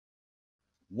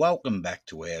Welcome back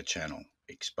to our channel,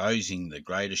 Exposing the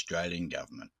Great Australian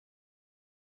Government.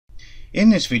 In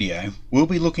this video, we'll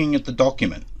be looking at the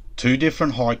document, Two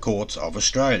Different High Courts of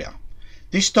Australia.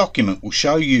 This document will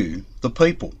show you, the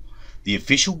people, the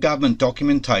official government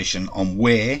documentation on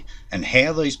where and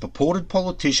how these purported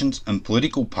politicians and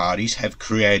political parties have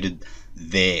created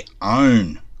their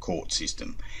own court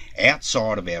system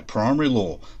outside of our primary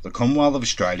law, the Commonwealth of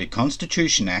Australia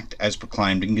Constitution Act as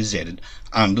proclaimed and gazetted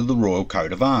under the Royal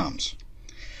Coat of Arms.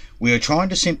 We are trying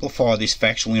to simplify this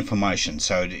factual information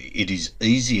so it is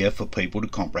easier for people to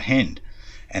comprehend,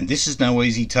 and this is no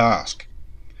easy task.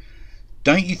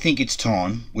 Don't you think it's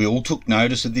time we all took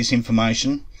notice of this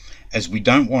information, as we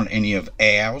don't want any of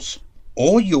ours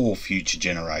or your future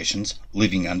generations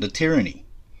living under tyranny?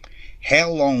 How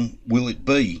long will it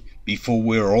be before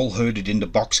we're all herded into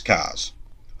boxcars?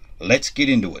 Let's get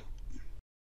into it.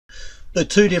 The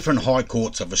two different High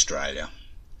Courts of Australia.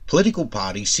 Political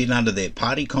parties sit under their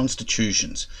party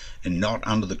constitutions and not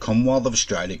under the Commonwealth of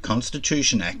Australia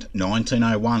Constitution Act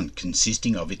 1901,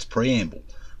 consisting of its preamble,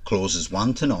 clauses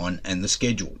 1 to 9 and the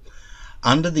schedule.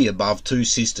 Under the above two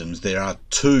systems there are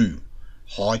two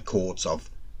High Courts of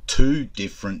two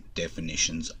different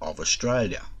definitions of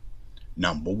Australia.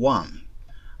 Number 1.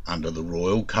 Under the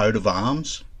Royal Coat of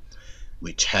Arms,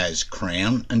 which has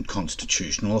Crown and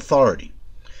constitutional authority.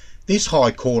 This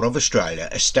High Court of Australia,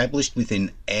 established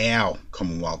within our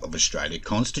Commonwealth of Australia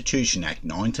Constitution Act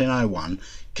 1901,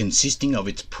 consisting of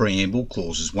its preamble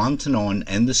clauses 1 to 9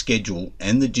 and the schedule,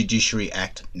 and the Judiciary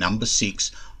Act No.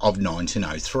 6 of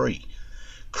 1903.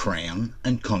 Crown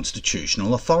and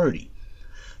constitutional authority.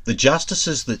 The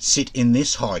justices that sit in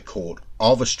this High Court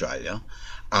of Australia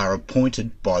are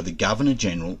appointed by the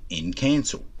Governor-General in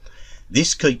Council.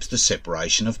 This keeps the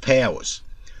separation of powers.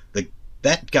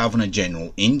 That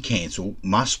Governor-General in Council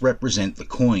must represent the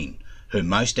Queen, Her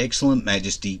Most Excellent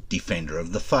Majesty, Defender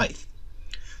of the Faith.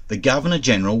 The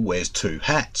Governor-General wears two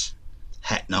hats.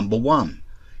 Hat number 1,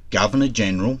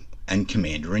 Governor-General and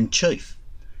Commander-in-Chief.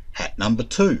 Hat number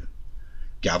 2,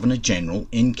 Governor-General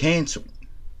in Council.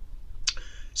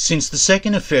 Since the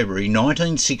 2nd of February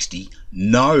 1960,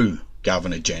 no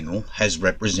Governor-General has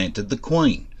represented the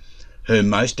Queen, Her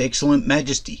Most Excellent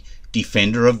Majesty,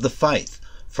 Defender of the Faith.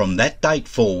 From that date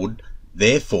forward,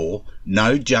 therefore,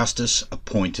 no justice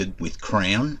appointed with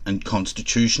Crown and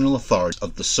constitutional authority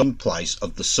of the sovereign place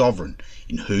of the sovereign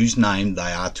in whose name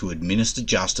they are to administer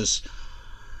justice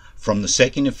from the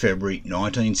 2nd of February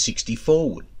 1960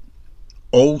 forward.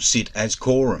 All sit as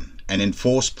quorum and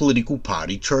enforce political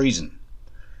party treason.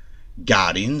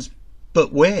 Guardians,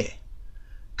 but where?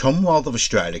 Commonwealth of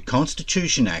Australia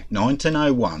Constitution Act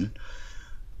 1901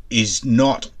 is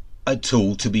not a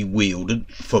tool to be wielded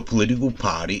for political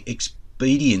party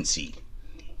expediency.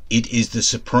 It is the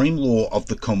supreme law of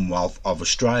the Commonwealth of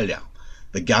Australia.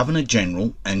 The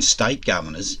Governor-General and State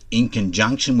Governors, in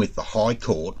conjunction with the High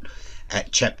Court,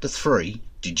 at Chapter 3,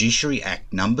 Judiciary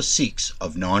Act No. 6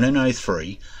 of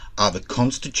 1903, are the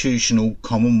constitutional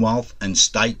Commonwealth and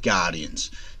State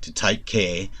Guardians to take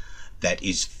care that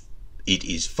it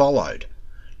is followed,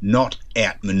 not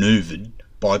outmanoeuvred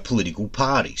by political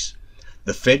parties.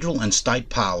 The federal and state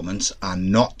parliaments are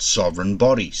not sovereign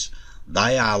bodies.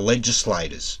 They are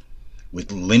legislators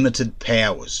with limited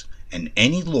powers, and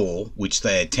any law which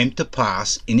they attempt to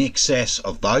pass in excess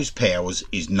of those powers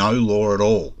is no law at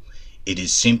all. It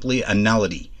is simply a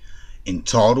nullity,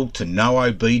 entitled to no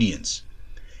obedience.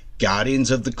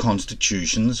 Guardians of the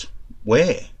constitutions,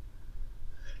 where?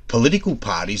 Political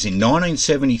parties in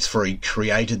 1973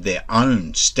 created their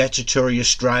own statutory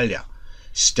Australia,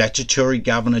 statutory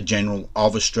Governor-General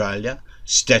of Australia,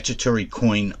 statutory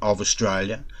Queen of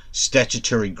Australia,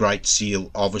 statutory Great Seal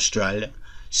of Australia,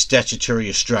 statutory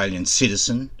Australian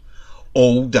citizen,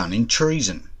 all done in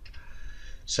treason.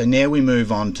 So now we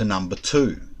move on to number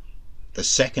 2, the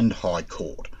second High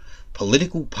Court.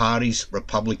 Political parties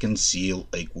Republican seal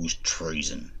equals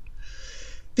treason.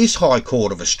 This High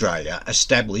Court of Australia,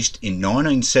 established in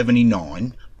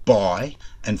 1979 by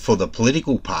and for the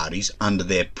political parties under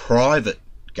their private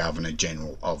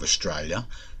Governor-General of Australia,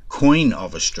 Queen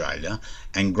of Australia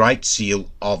and Great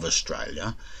Seal of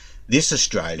Australia. This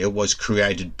Australia was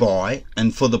created by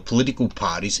and for the political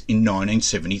parties in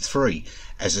 1973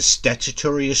 as a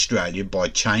statutory Australia by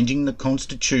changing the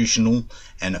constitutional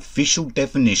and official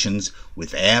definitions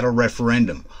without a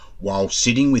referendum while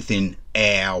sitting within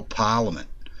our Parliament.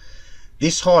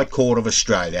 This High Court of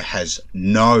Australia has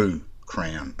no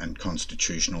Crown and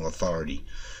constitutional authority.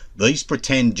 These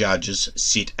pretend judges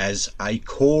sit as a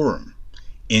quorum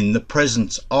in the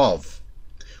presence of,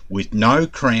 with no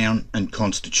Crown and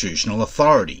constitutional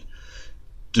authority,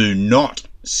 do not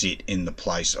sit in the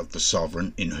place of the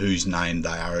sovereign in whose name they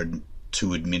are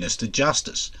to administer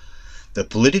justice. The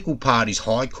political party's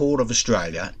High Court of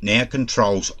Australia now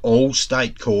controls all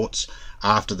state courts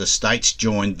after the states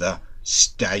joined the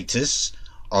status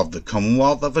of the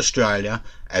Commonwealth of Australia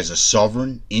as a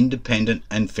sovereign, independent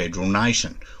and federal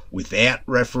nation, without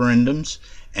referendums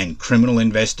and criminal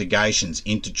investigations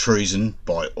into treason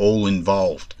by all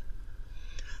involved.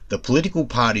 The political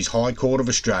party's High Court of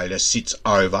Australia sits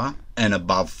over and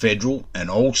above federal and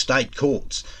all state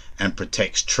courts and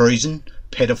protects treason,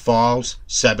 pedophiles,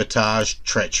 sabotage,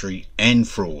 treachery and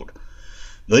fraud.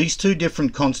 These two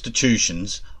different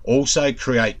constitutions also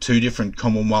create two different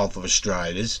Commonwealth of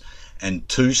Australias and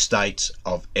two states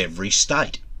of every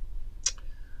state.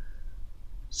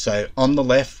 So on the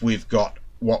left we've got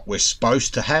what we're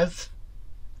supposed to have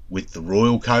with the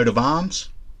Royal Coat of Arms.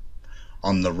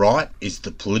 On the right is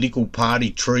the political party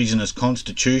treasonous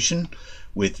constitution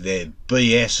with their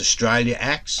BS Australia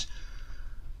Acts,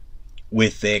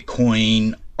 with their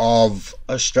Queen of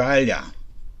Australia,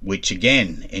 which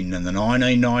again in the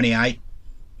 1998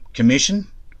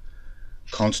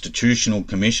 Constitutional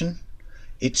Commission,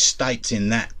 it states in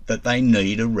that they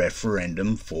need a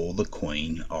referendum for the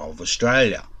Queen of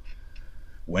Australia.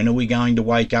 When are we going to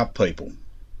wake up, people?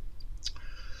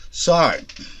 So,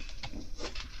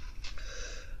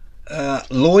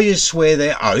 lawyers swear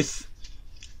their oath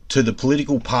to the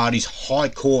political party's High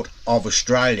Court of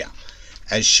Australia,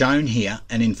 as shown here,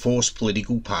 and enforce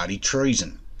political party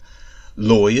treason.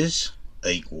 Lawyers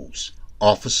equals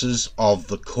officers of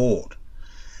the court.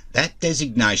 That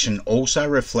designation also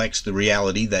reflects the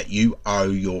reality that you owe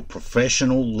your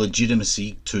professional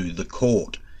legitimacy to the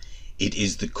court. It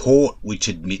is the court which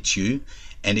admits you,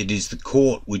 and it is the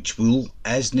court which will,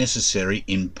 as necessary,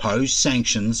 impose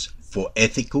sanctions for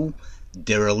ethical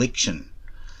dereliction.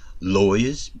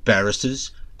 Lawyers,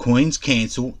 barristers, Queen's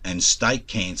Counsel and state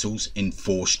councils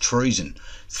enforce treason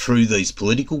through these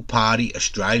political party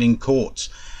Australian courts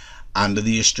under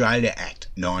the Australia Act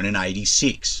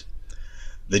 1986.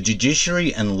 The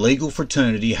judiciary and legal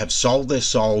fraternity have sold their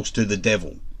souls to the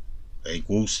devil,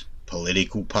 equals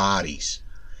political parties.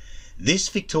 This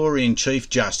Victorian Chief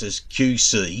Justice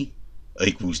QC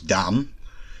equals dumb,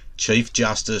 Chief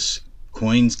Justice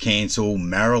Queen's Counsel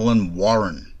Marilyn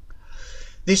Warren.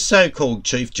 This so-called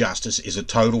Chief Justice is a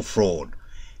total fraud.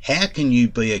 How can you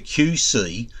be a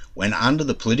QC when under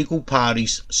the political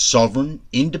party's sovereign,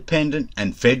 independent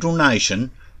and federal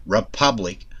nation,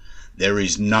 republic, there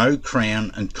is no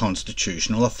crown and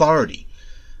constitutional authority?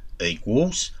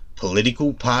 Equals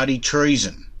political party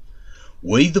treason.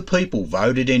 We the people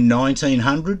voted in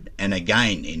 1900 and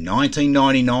again in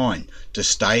 1999 to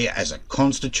stay as a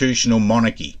constitutional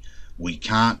monarchy. We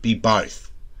can't be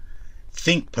both.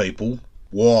 Think, people.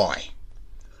 Why?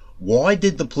 Why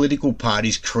did the political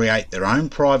parties create their own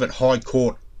private High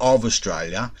Court of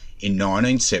Australia in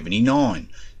 1979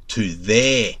 to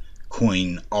their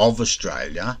Queen of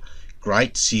Australia,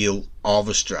 Great Seal of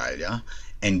Australia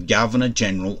and Governor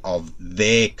General of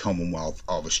their Commonwealth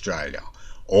of Australia,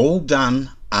 all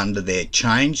done under their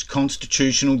changed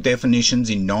constitutional definitions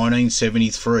in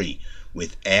 1973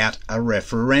 without a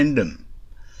referendum?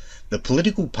 The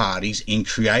political parties, in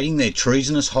creating their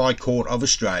treasonous High Court of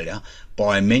Australia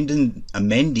by amending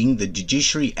the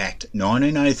Judiciary Act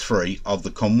 1903 of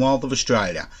the Commonwealth of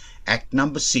Australia, Act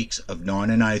No. 6 of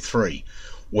 1903,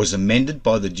 was amended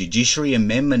by the Judiciary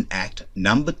Amendment Act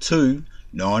No. 2,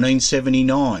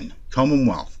 1979,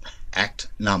 Commonwealth, Act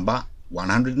No.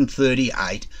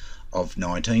 138 of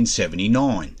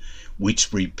 1979,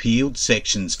 which repealed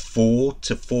sections 4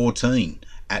 to 14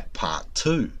 at Part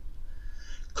 2.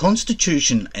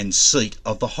 Constitution and seat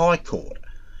of the High Court.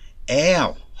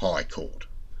 Our High Court.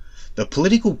 The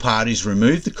political parties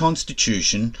removed the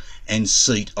Constitution and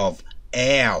seat of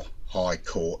our High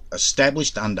Court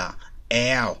established under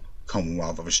our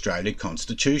Commonwealth of Australia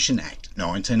Constitution Act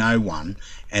 1901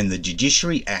 and the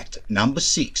Judiciary Act No.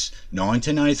 6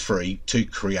 1903 to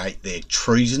create their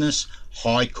treasonous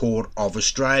High Court of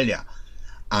Australia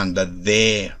under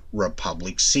their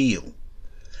Republic seal.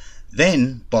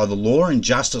 Then, by the Law and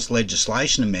Justice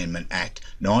Legislation Amendment Act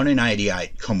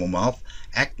 1988 Commonwealth,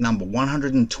 Act No.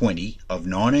 120 of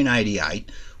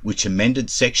 1988, which amended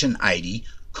Section 80,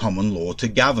 Common Law to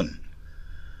Govern,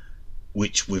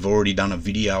 which we've already done a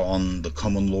video on the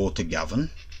Common Law to Govern.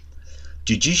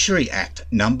 Judiciary Act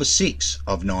No. 6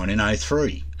 of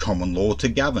 1903, Common Law to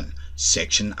Govern,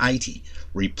 Section 80,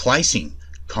 replacing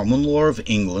Common Law of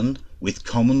England with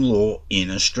Common Law in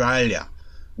Australia,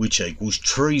 which equals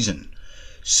treason,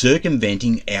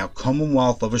 circumventing our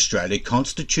Commonwealth of Australia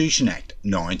Constitution Act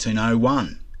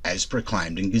 1901, as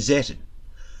proclaimed and gazetted.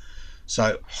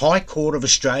 So, High Court of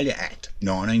Australia Act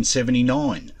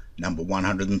 1979, number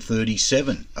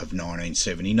 137 of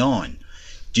 1979.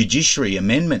 Judiciary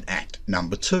Amendment Act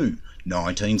number 2,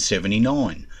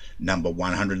 1979, number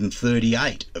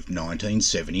 138 of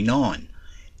 1979.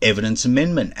 Evidence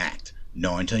Amendment Act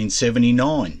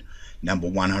 1979, number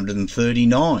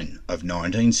 139 of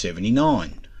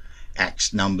 1979.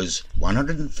 Acts numbers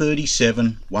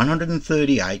 137,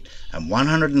 138 and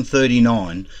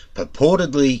 139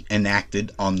 purportedly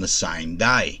enacted on the same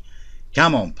day.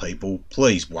 Come on people,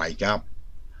 please wake up.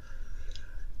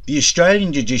 The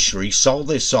Australian judiciary sold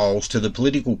their souls to the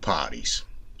political parties.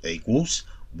 Equals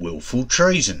willful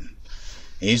treason.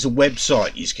 Here's a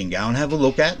website you can go and have a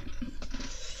look at.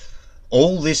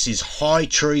 All this is high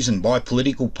treason by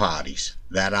political parties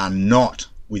that are not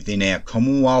within our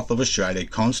Commonwealth of Australia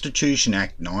Constitution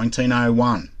Act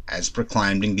 1901 as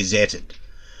proclaimed and gazetted.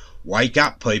 Wake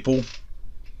up people.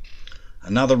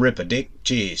 Another ripper, Dick.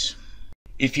 Cheers.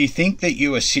 If you think that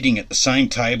you are sitting at the same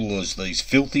table as these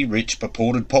filthy rich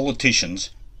purported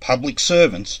politicians, public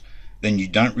servants, then you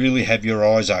don't really have your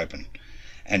eyes open.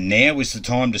 And now is the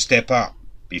time to step up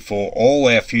before all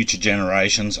our future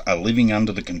generations are living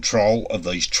under the control of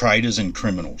these traitors and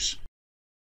criminals.